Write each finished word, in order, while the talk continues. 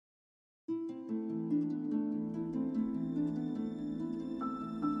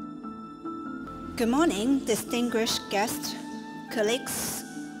Good morning, distinguished guests, colleagues,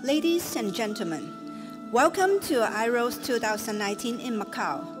 ladies and gentlemen. Welcome to IROS 2019 in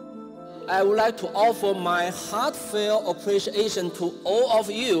Macau. I would like to offer my heartfelt appreciation to all of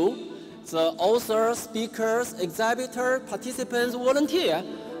you, the authors, speakers, exhibitors, participants, volunteers.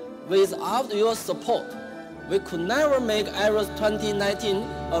 Without your support, we could never make IROS 2019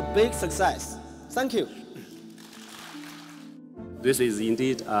 a big success. Thank you. This is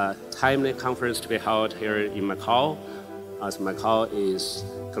indeed a timely conference to be held here in Macau, as Macau is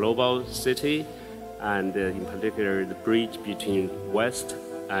a global city, and in particular the bridge between West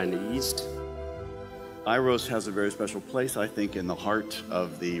and East. IROS has a very special place, I think, in the heart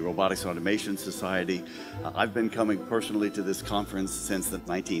of the Robotics Automation Society. I've been coming personally to this conference since the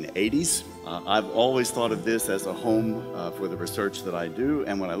 1980s. I've always thought of this as a home for the research that I do,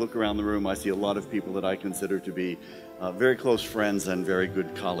 and when I look around the room, I see a lot of people that I consider to be very close friends and very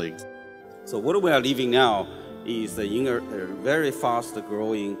good colleagues. So what we are living now is in a very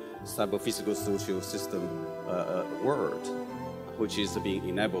fast-growing cyber-physical social system world, which is being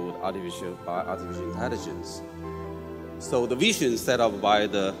enabled by artificial intelligence. So the vision set up by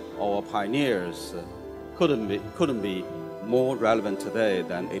our pioneers couldn't be more relevant today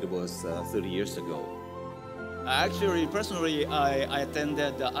than it was 30 years ago. Actually, personally, I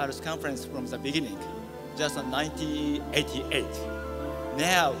attended the IROS conference from the beginning, just in 1988.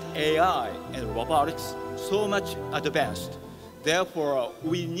 Now, AI and robotics so much advanced. Therefore,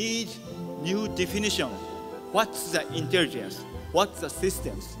 we need new definition. What's the intelligence? What's the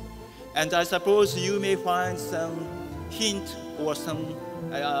systems? And I suppose you may find some hint or some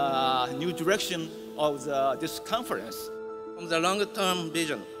new direction of this conference. From the longer-term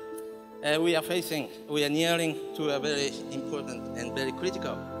vision, we are nearing to a very important and very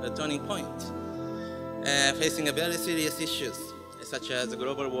critical turning point, facing a very serious issues such as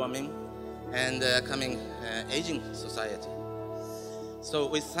global warming and coming aging society. So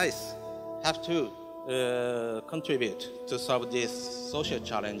we SICE have to contribute to solve these social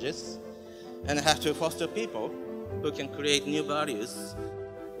challenges and have to foster people who can create new values.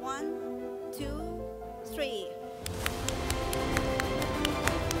 1, 2, 3.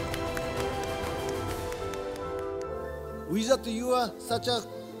 Without your such a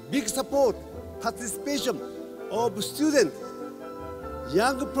big support, participation of students,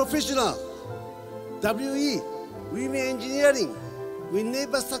 young professionals, WE, women engineering, we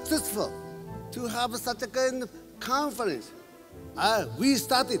never successful to have such a kind of conference. We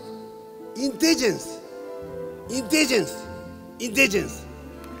started intelligence.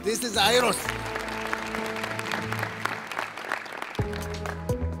 This is IROS.